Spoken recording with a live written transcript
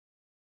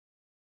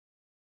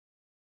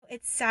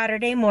It's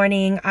Saturday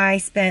morning. I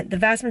spent the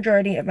vast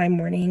majority of my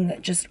morning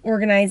just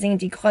organizing,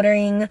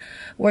 decluttering,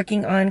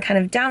 working on kind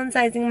of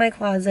downsizing my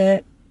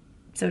closet,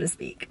 so to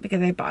speak,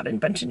 because I bought a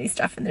bunch of new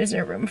stuff and there's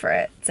no room for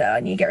it. So I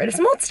need to get rid of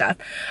some old stuff.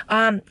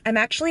 I'm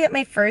actually at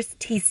my first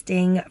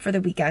tasting for the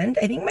weekend.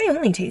 I think my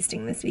only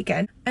tasting this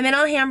weekend. I'm in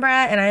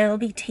Alhambra and I'll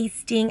be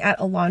tasting at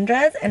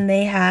Alondras and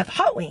they have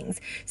hot wings.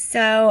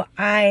 So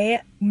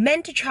I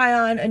meant to try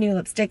on a new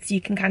lipstick so you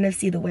can kind of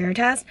see the wear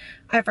test.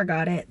 I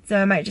forgot it, so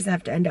I might just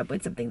have to end up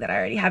with something that I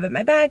already have in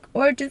my bag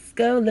or just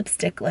go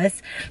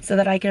lipstickless so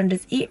that I can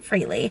just eat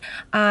freely.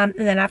 And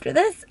then after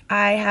this,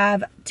 I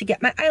have to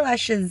get my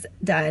eyelashes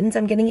done. So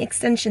I'm getting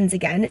extensions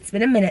again. It's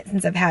been a minute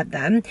since I've had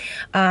them.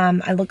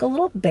 I look a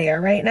little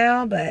bare right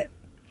now, but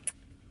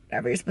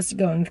whatever, you're supposed to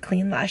go with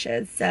clean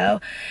lashes. So,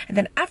 and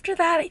then after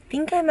that, I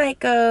think I might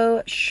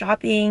go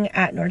shopping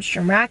at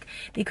Nordstrom Rack.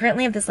 They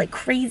currently have this like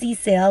crazy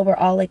sale where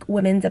all like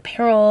women's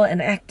apparel and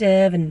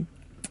active and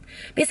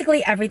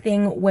basically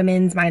everything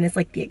women's minus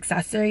like the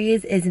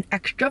accessories is an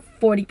extra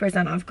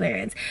 40% off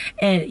clearance.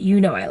 And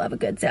you know I love a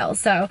good sale.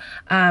 So,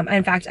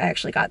 in fact, I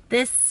actually got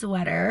this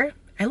sweater.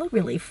 I look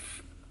really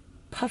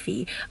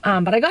puffy,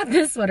 but I got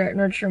this sweater at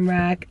Nordstrom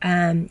Rack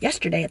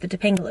yesterday at the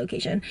Topanga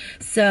location.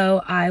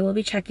 So I will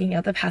be checking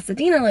out the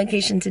Pasadena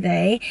location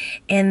today.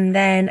 And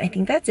then I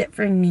think that's it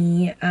for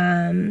me.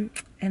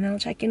 And I'll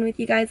check in with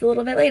you guys a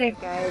little bit later.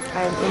 Guys,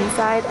 I'm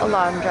inside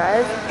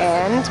Alondras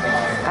and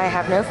I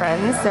have no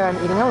friends, so I'm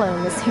eating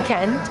alone this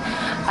weekend.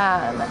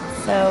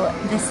 So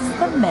this is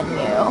the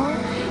menu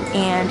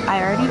and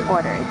I already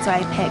ordered. So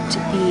I picked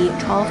the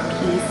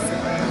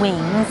 12-piece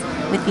wings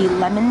with the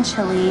lemon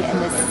chili and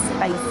the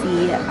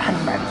spicy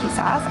honey barbecue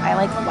sauce. I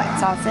like wet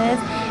sauces,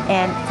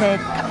 and it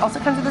also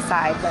comes with a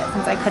side, but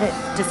since I couldn't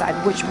decide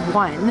which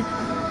one,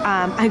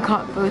 I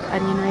got both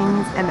onion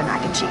rings and the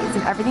mac and cheese,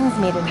 and everything's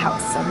made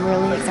in-house, so I'm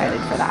really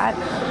excited for that.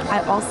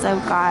 I also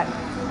got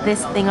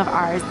this thing of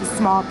ours, the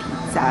small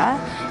pizza.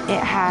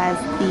 It has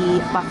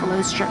the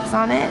buffalo strips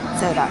on it,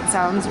 so that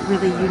sounds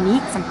really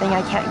unique, something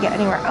I can't get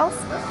anywhere else.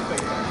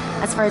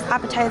 As far as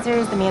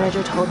appetizers, the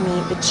manager told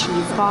me the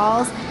cheese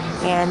balls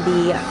and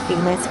the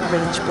famous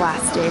range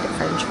blasted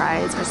french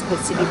fries are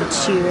supposed to be the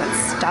two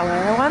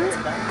stellar ones.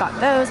 Got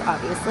those,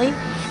 obviously.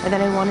 And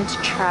then I wanted to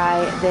try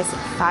this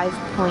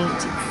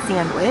 5-point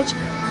sandwich.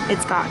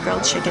 It's got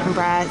grilled chicken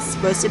breast,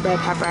 roasted bell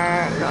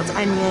pepper, grilled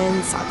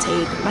onions,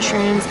 sauteed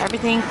mushrooms,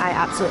 everything I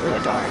absolutely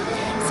adore.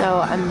 So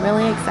I'm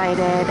really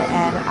excited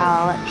and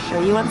I'll show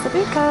you once the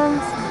food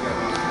comes.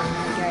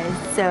 Okay,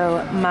 guys,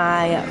 so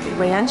my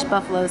ranch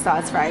buffalo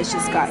sauce fries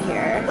just got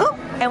here. Oh,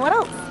 and what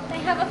else? They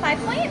have a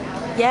 5-point.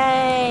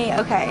 Yay,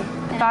 okay.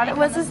 I thought it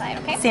was a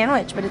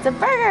sandwich, but it's a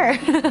burger.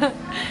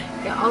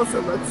 It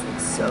also looks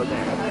so good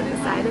on the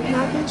side of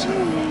mac and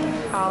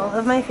cheese. All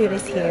of my food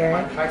is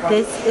here.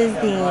 This is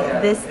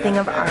this thing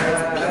of ours,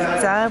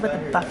 pizza with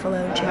the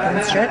buffalo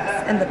chicken strips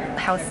and the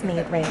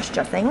house-made ranch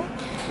dressing.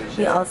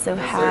 We also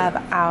have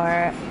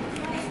our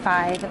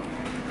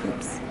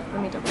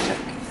let me double check.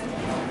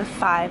 The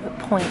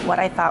 5-point, what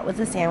I thought was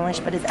a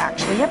sandwich, but is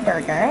actually a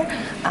burger.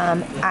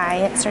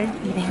 I started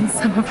eating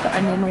some of the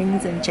onion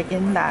rings and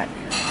chicken that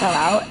fell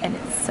out, and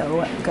it's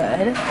so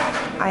good.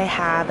 I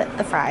have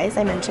the fries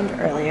I mentioned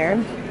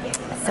earlier,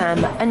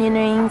 some onion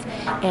rings,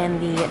 and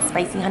the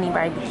spicy honey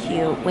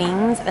barbecue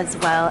wings, as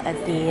well as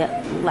the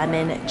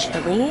lemon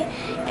chili.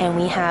 And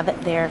we have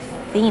their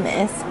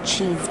famous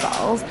cheese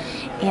balls,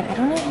 and I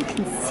don't know if you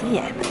can see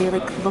it, but they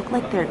like look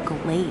like they're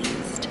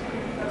glazed,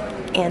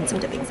 and some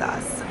dipping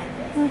sauce.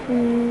 Okay,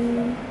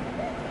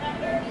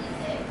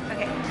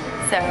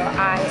 so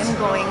I am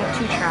going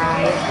to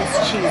try this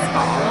cheese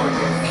ball.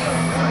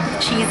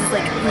 The cheese is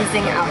like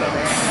oozing out of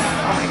it.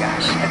 Oh my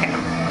gosh. Okay,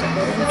 dip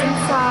it in some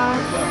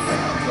sauce.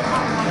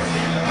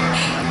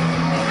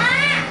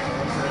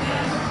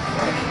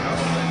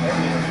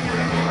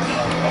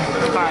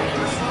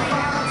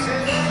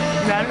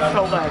 That is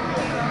so good.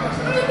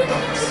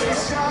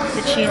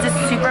 The cheese is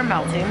super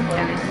melting,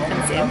 and you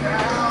can see,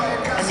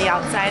 and the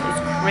outside is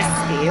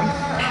crispy.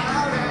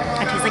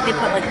 It tastes like they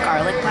put like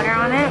garlic butter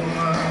on it.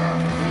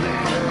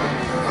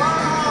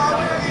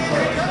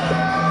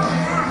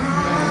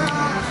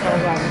 So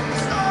good.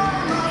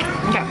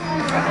 Okay,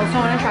 I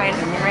also want to try an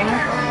onion ring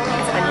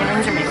because onion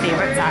rings are my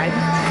favorite side.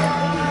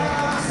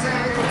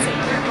 Let's see.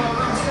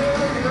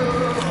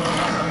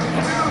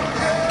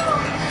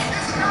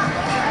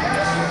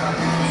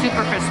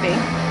 Super crispy.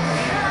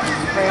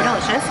 Very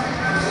delicious.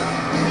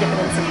 Dip it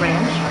in some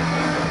ranch.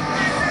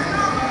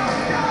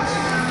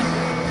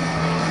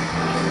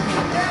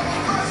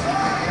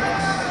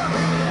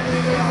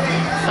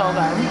 So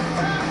good.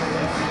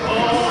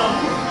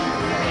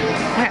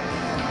 Okay.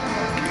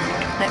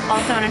 I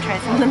also want to try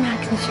some of the mac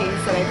and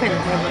cheese that I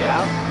couldn't live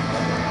without.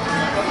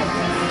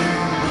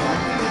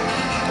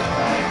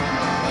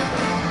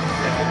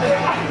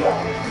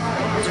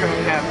 It's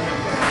really good.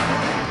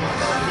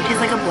 It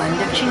tastes like a blend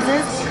of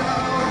cheeses,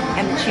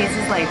 and the cheese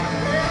is like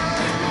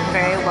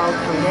very well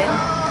coated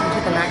into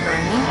the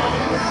macaroni.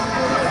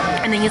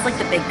 And they use like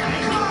the big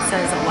kind, so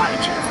there's a lot of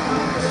cheese.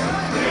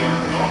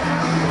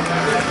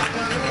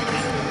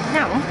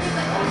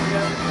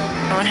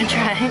 gonna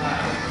try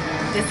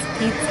this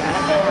pizza.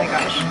 Oh my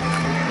gosh.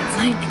 It's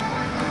like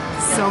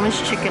so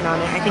much chicken on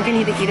it. I think I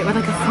need to eat it with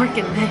like a fork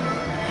in it.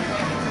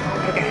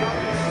 Okay,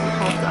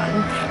 hold on.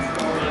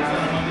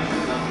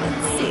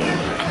 Let's see.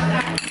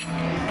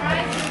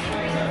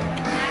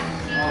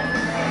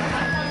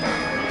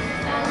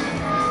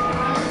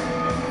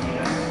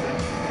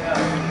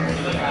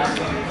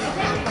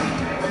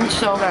 It's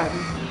so good.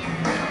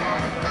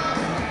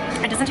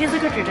 It doesn't taste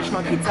like a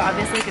traditional pizza,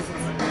 obviously, because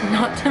it's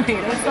not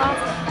tomato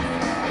sauce.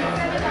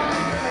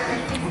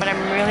 But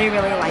I'm really,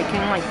 really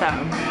liking like the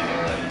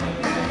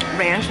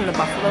ranch and the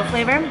buffalo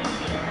flavor.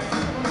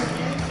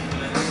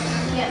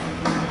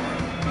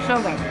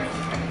 So good.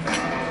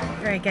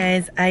 Alright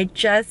guys, I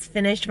just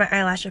finished my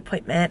eyelash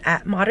appointment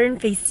at Modern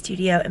Face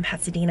Studio in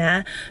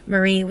Pasadena.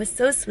 Marie was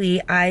so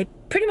sweet. I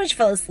pretty much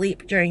fell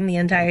asleep during the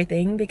entire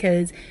thing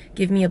because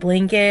give me a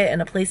blanket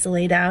and a place to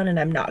lay down and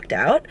I'm knocked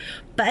out.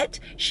 But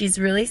she's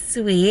really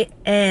sweet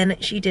and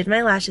she did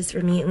my lashes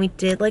for me and we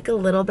did like a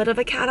little bit of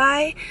a cat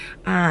eye.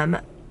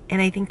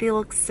 And I think they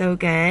look so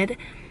good.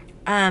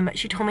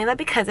 She told me that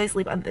because I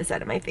sleep on this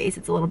side of my face,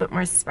 it's a little bit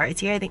more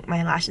sparse. I think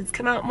my lashes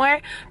come out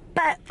more.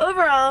 But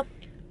overall,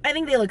 I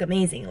think they look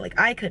amazing. Like,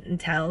 I couldn't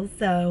tell.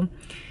 So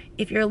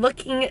if you're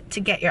looking to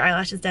get your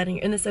eyelashes done and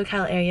you're in the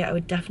SoCal area, I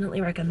would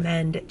definitely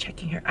recommend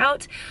checking her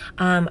out.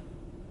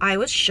 I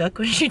was shook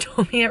when she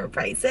told me her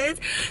prices.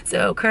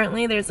 So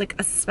currently there's like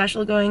a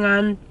special going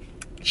on.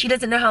 She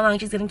doesn't know how long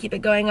she's gonna keep it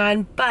going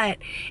on, but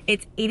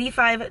it's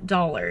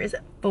 $85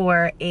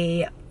 for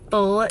a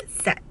full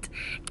set.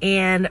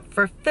 And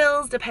for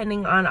fills,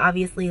 depending on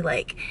obviously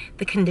like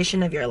the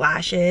condition of your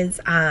lashes,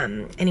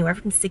 anywhere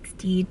from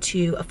 60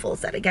 to a full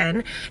set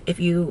again if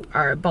you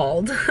are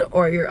bald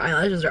or your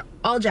eyelashes are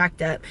all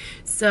jacked up.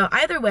 So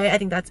either way, I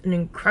think that's an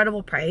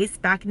incredible price.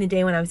 Back in the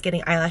day when I was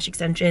getting eyelash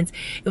extensions,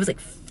 it was like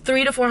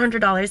 $300 to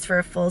 $400 for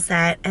a full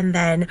set, and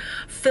then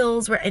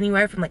fills were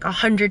anywhere from like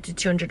 $100 to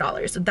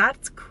 $200. So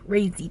that's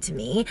crazy to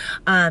me.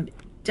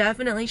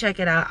 Definitely check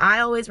it out. I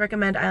always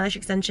recommend eyelash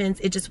extensions.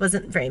 It just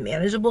wasn't very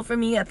manageable for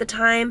me at the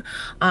time.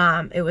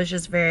 It was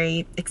just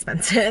very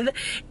expensive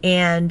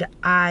and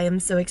I am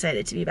so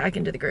excited to be back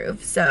into the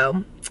groove.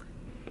 So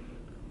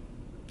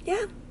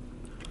yeah,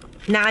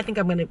 now I think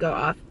I'm gonna go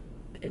off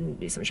and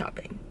do some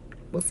shopping.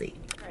 We'll see.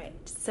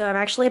 So I'm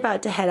actually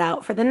about to head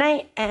out for the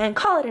night and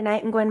call it a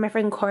night. I'm going to my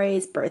friend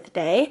Corey's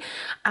birthday.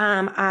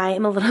 I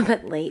am a little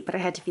bit late, but I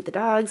had to feed the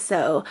dogs.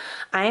 So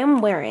I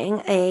am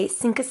wearing a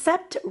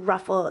Syncocept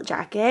ruffle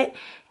jacket,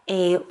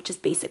 a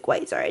just basic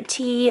white Zara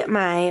tee,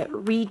 my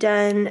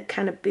redone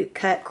kind of boot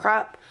cut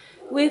crop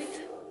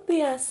with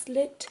the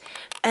slit.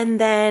 And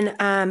then,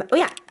 oh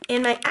yeah,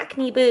 and my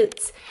Acne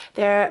boots.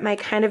 They're my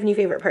kind of new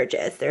favorite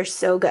purchase. They're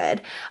so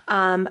good.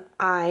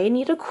 I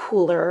need a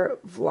cooler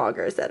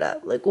vlogger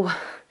setup. Like,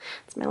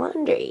 it's my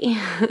laundry.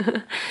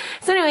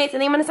 So anyways, I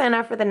think I'm gonna sign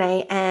off for the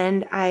night,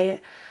 and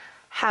I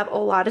have a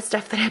lot of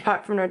stuff that I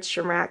bought from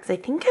Nordstrom Racks. I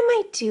think I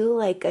might do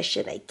like a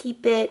should I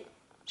keep it,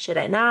 should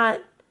I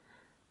not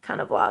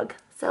kind of vlog.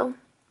 So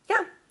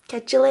yeah,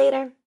 catch you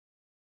later.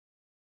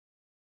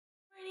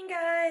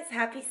 Guys,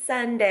 happy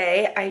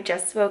Sunday. I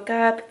just woke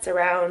up. It's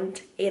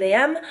around 8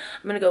 a.m. I'm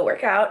gonna go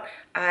work out.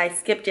 I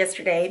skipped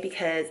yesterday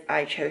because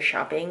I chose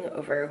shopping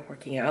over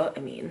working out.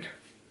 I mean,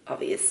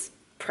 obvious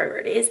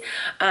priorities.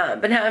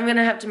 But now I'm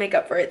gonna have to make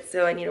up for it,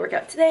 so I need to work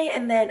out today,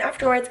 and then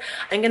afterwards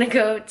I'm gonna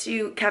go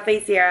to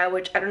Cafe Sierra,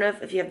 which I don't know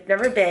if you have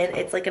never been.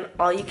 It's like an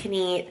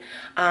all-you-can-eat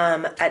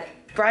at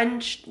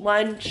brunch,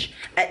 lunch,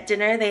 at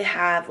dinner they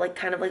have like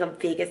kind of like a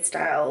Vegas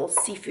style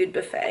seafood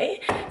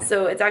buffet.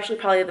 So it's actually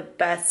probably the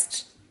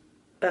best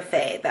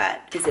buffet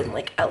that is in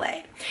like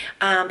LA.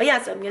 But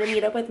yeah, so I'm gonna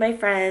meet up with my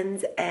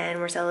friends and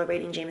we're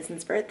celebrating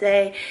Jameson's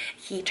birthday.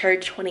 He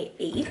turned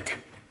 28.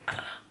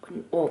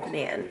 An old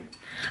man.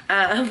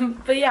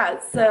 But yeah,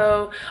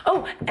 so,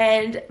 oh,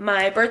 and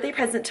my birthday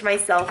present to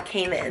myself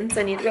came in,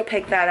 so I need to go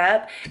pick that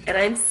up, and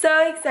I'm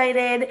so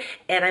excited,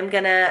 and I'm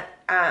gonna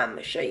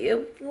show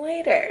you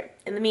later.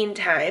 In the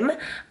meantime,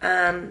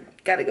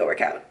 gotta go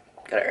work out.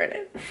 Gotta earn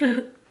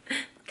it.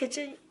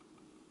 Kitchen.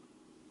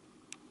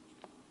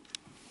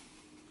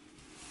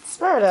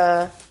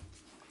 Sparta.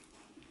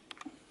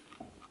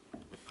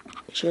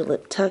 Is your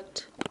lip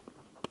tucked?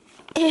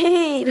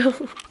 Hey,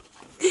 don't.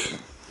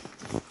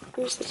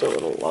 You're such a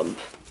little lump.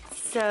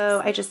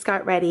 So I just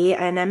got ready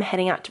and I'm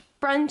heading out to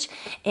brunch,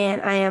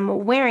 and I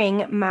am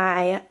wearing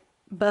my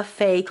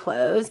buffet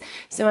clothes.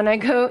 So when I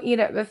go eat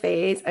at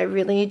buffets, I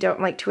really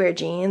don't like to wear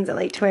jeans. I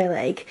like to wear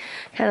like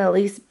kind of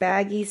loose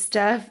baggy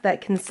stuff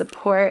that can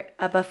support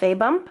a buffet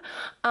bump.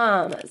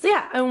 So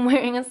yeah, I'm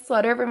wearing a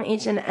sweater from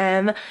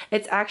H&M.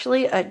 It's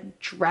actually a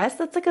dress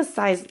that's like a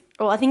size,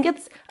 well, I think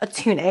it's a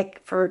tunic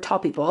for tall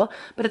people,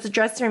 but it's a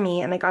dress for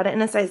me, and I got it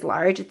in a size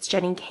large. It's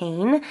Jenny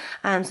Kane.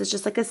 So it's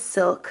just like a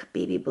silk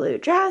baby blue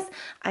dress.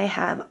 I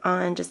have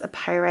on just a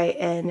pyrite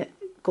and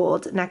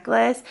gold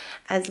necklace,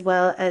 as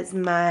well as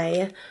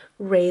my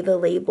Ray the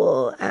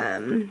Label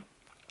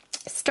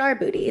star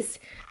booties.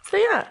 So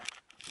yeah,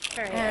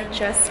 Alright, I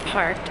just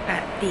parked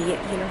at the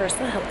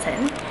Universal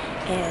Hilton,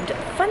 and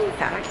fun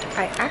fact,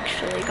 I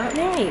actually got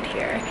married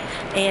here.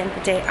 And the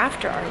day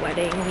after our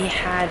wedding, we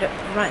had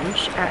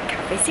brunch at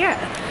Cafe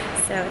Sierra.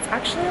 So it's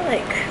actually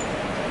like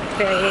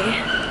very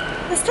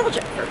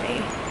nostalgic for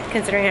me,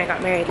 considering I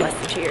got married less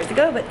than 2 years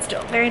ago, but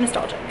still very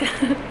nostalgic.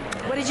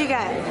 What did you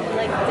get?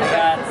 I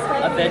got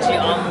a veggie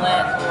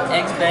omelet,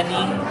 eggs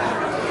Benny,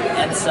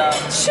 and some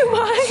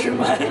shumai.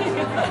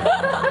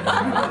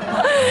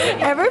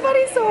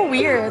 Everybody's so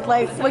weird.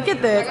 Like, look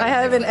at this. I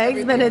have an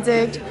eggs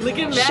Benedict,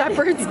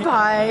 shepherd's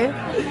pie,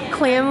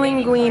 clam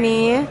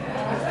linguine,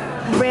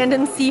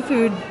 random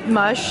seafood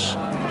mush,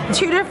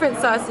 2 different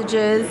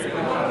sausages.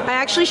 I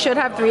actually should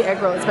have 3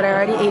 egg rolls, but I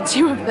already ate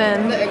 2 of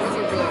them.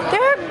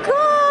 They're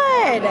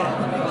good.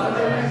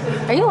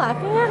 Are you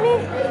laughing at me?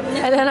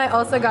 And then I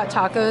also got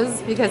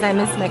tacos because I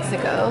miss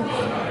Mexico.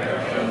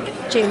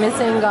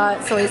 Jameson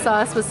got soy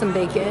sauce with some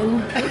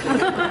bacon.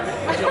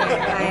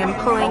 I am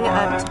pulling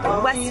up to the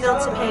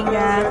Westfield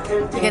Topanga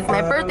because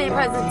my birthday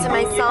present to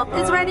myself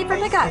is ready for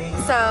pickup.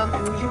 So,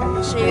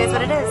 I'll show you guys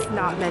what it is.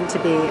 Not meant to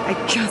be. I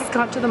just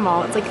got to the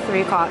mall. It's like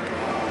 3 o'clock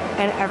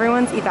and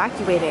everyone's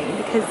evacuating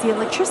because the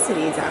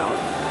electricity is out.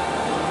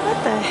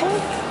 What the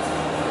heck?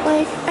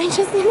 Like, I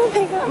just need to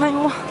pick up my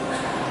wall.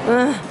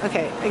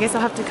 Okay, I guess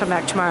I'll have to come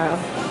back tomorrow.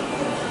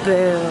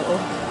 Boo.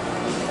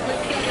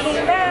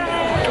 Came back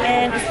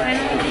and it's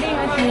finally eating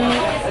with me.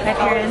 My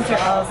parents are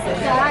also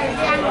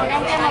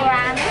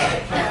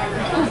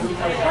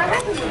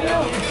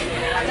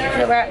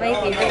so we're at my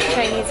favorite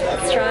Chinese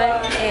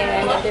restaurant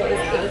and there is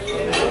a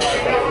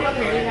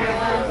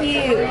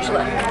huge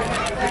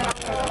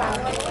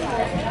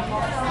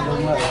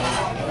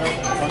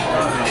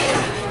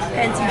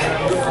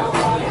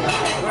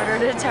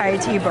ordered a Thai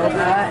tea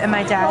boba, and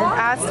my dad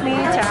asked me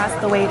to ask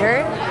the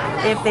waiter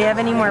if they have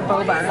any more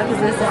boba because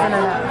this isn't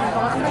enough.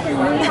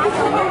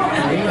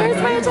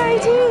 Where's my Thai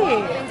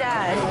tea?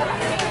 Dad.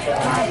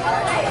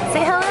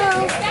 Say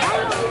hello.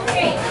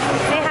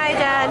 Say hi,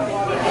 Dad.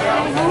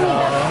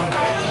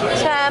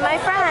 To my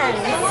friends.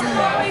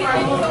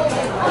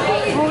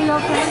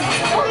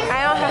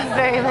 I don't have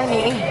very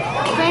many.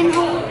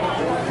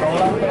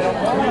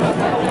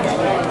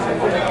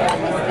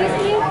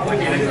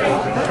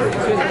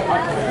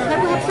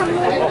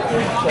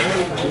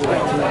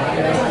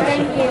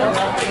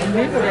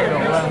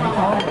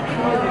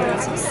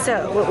 So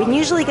what we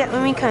usually get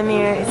when we come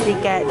here is we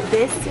get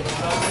this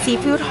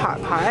seafood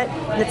hot pot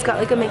that's got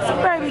like a mix of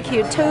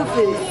barbecue,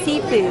 tofu,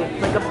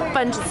 seafood, like a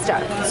bunch of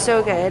stuff. It's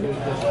so good.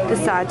 The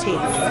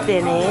sauteed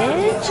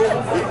spinach,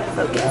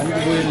 focus.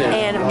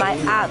 And my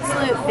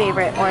absolute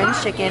favorite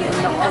orange chicken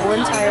in the whole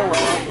entire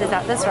world is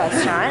at this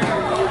restaurant.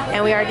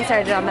 And we already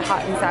started on the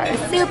hot and sour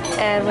soup,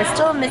 and we're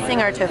still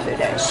missing our tofu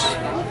dish.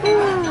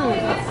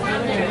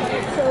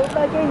 So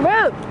fucking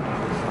rude.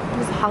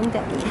 Who's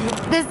Hongdae?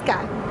 This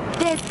guy.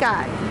 This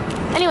guy.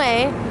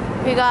 Anyway,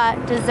 we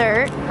got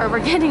dessert, or we're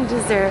getting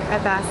dessert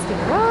at Baskin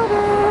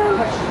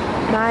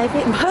Robbins. My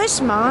favorite.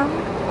 Push, Mom.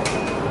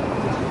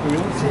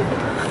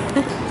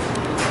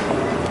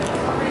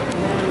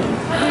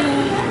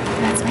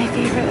 That's my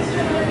favorite.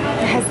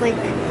 It has like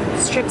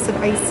strips of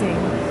icing.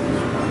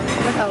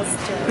 What else?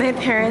 My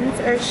parents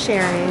are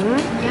sharing.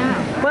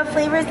 Yeah. What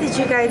flavors did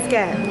you guys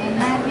get?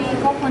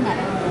 Coconut.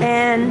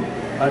 And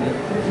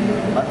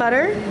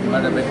butter?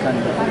 Butter bacon.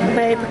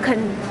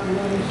 Bacon.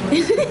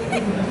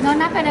 No,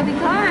 not butter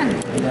bacon.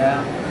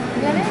 Yeah.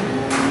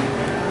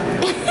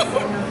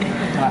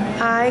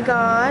 I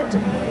got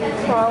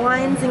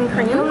pralines and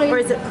cream, or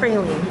is it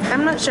praline?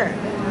 I'm not sure.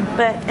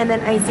 But, and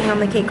then icing on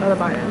the cake on the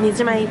bottom. These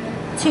are my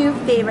 2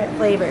 favorite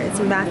flavors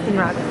from Baskin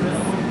Robbins.